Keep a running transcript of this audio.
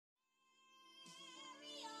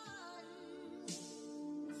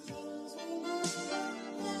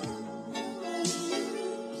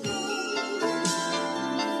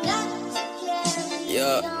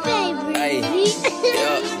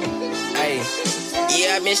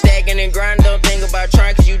Yeah, I been stacking and grinding, don't think about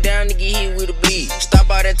trying, cause you down to get hit with a beat. Stop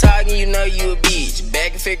all that talking, you know you a bitch.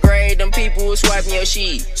 Back in 5th grade, them people was swiping your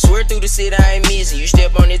shit. Swear through the city, I ain't missing. You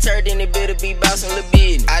step on that turd, then it better be bouncing little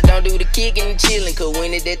bit. I don't do the kicking and chilling, cause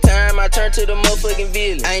when at that time, I turn to the motherfucking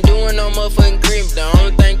villain. I ain't doing no motherfucking crimpin', the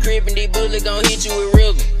only thing crimpin', these bullets gon' hit you with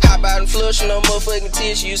rhythm. Hop out and flush no motherfucking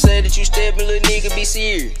tissue. You say that you steppin', little nigga, be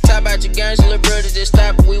serious. Top out your guns, little brother, just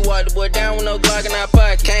stop it. We walk the boy down with no Glock in our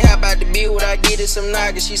pocket. Can't hop out the bill without getting some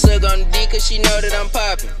knockers. She suck on the dick cause she know that I'm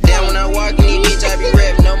poppin'. Down when I walk in these bitch, I be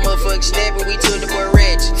rappin'. No motherfucking snappin', we took the boy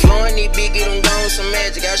ratchet. Flowin' these bitch, get them gone some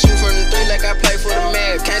magic. I shoot from the 3 like I play for the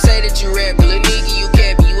Mavs. Can't say that you rappin', little nigga, you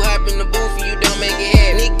cappin'. You hop in the booth and you don't make it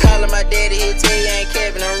happen. Nigga callin' my daddy, he'll tell you I ain't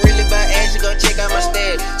cappin'. I'm really about action, go check out my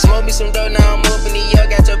stats. Smoke me some dough, now I'm up in the yo.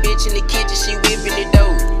 Got your bitch in the kitchen, she whippin' the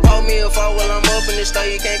dough. Hold me a phone while I'm up in the store.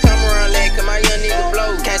 You can't come around late, cause my young nigga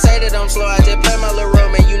blow. Can't say that I'm slow, I just play my little role.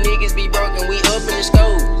 Man, you niggas be broken, we up in the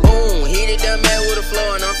scope. Boom, hit it done mad with a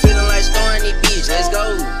flow. And I'm feeling like scoring these bitch, let's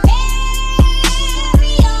go.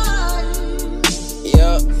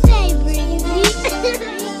 Yup.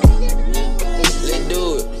 Let's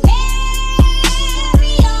do it.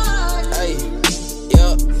 Hey,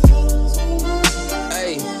 yup.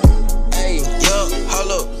 Hey, yup.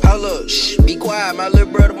 Hold up, shh. Be quiet, my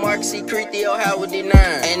little brother Marcus, he creeped the old house with the 9.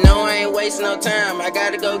 And no, I ain't wasting no time. I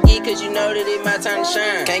gotta go get, cause you know that it's my time to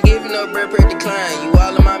shine. Can't give you no bread, press decline. You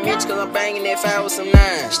all in my mitch, cause I'm banging that 5 with some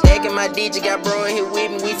 9. Stacking my digit, got bro in here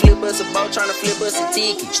with me. We flip us a boat, tryna flip us a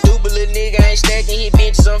ticket. Stupid little nigga, ain't stacking his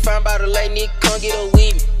benches. I'm fine by the late nigga, come get up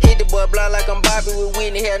with me. Hit the boy block like I'm Bobby with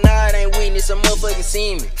Whitney. Hell nah, it ain't Whitney, some motherfucking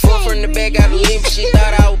see me. Fuck from the back, got a limp. She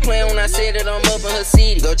thought I was playing when I said that I'm up in her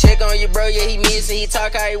city. Go check on your bro, yeah, he missing. He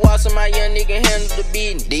talk how he walks, so my young nigga handle the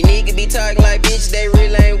business. These niggas be talking like bitches, they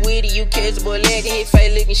really ain't with it. You catch the boy leg and his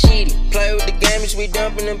face looking shitty. Play with the gamers, we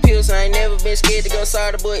dumping them pills. I ain't never been scared to go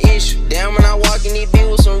solve the boy issue. Damn, when I walk in this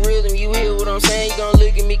bill with some rhythm, you hear what I'm saying? You gon'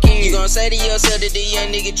 look at me curious. You gon' say to yourself that the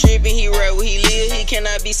young nigga trippin'. He right where he live, he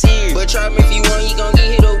cannot be serious. But try me if you want, you gon'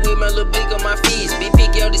 get hit up with my little blick on my fist. Be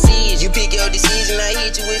pick your decision. You pick your decision, I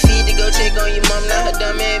hit you with feet to go check on your mom, not her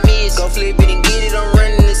dumb ass miss. Go flip it and get it, I'm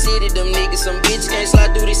running the city. Them niggas, some bitches can't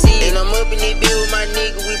slide through the city. And I'm up in this bill with my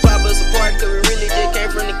nigga, we pop us apart, cause we really just came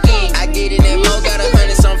from the king. I get it and more, got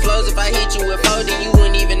 100 some flows. If I hit you with 4, then you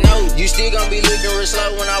wouldn't even know. You still gon' be looking real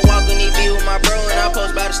slow when I walk in this bill with my bro and I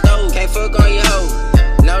post by the stove. Can't fuck on your hoe.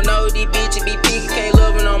 No, these bitches be picky, can't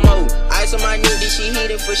love her no more. Ice on my nigga, she hit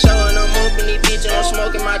it for sure. And I'm up in this bitch and I'm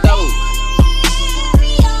smoking my dope.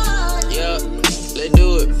 Yup, let's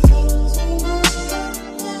do it.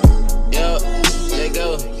 Yup, let's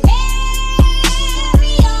go.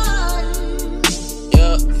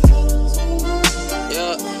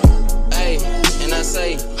 Hey, and I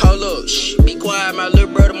say, hold up, shh, be quiet, my little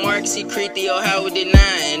brother Marcus, he creeped the old house with the 9.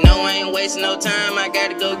 And no, I ain't wasting no time, I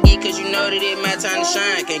gotta go get, cause you know that it's my time to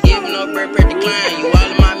shine. Can't give him no bread, press decline. You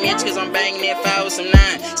all in my mitch, cause I'm banging that 5 with some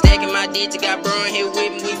 9. Stacking my digit, got bro in here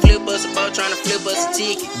with me, we flip us a boat, tryna flip us a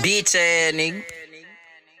ticket. Bitch ass nigga.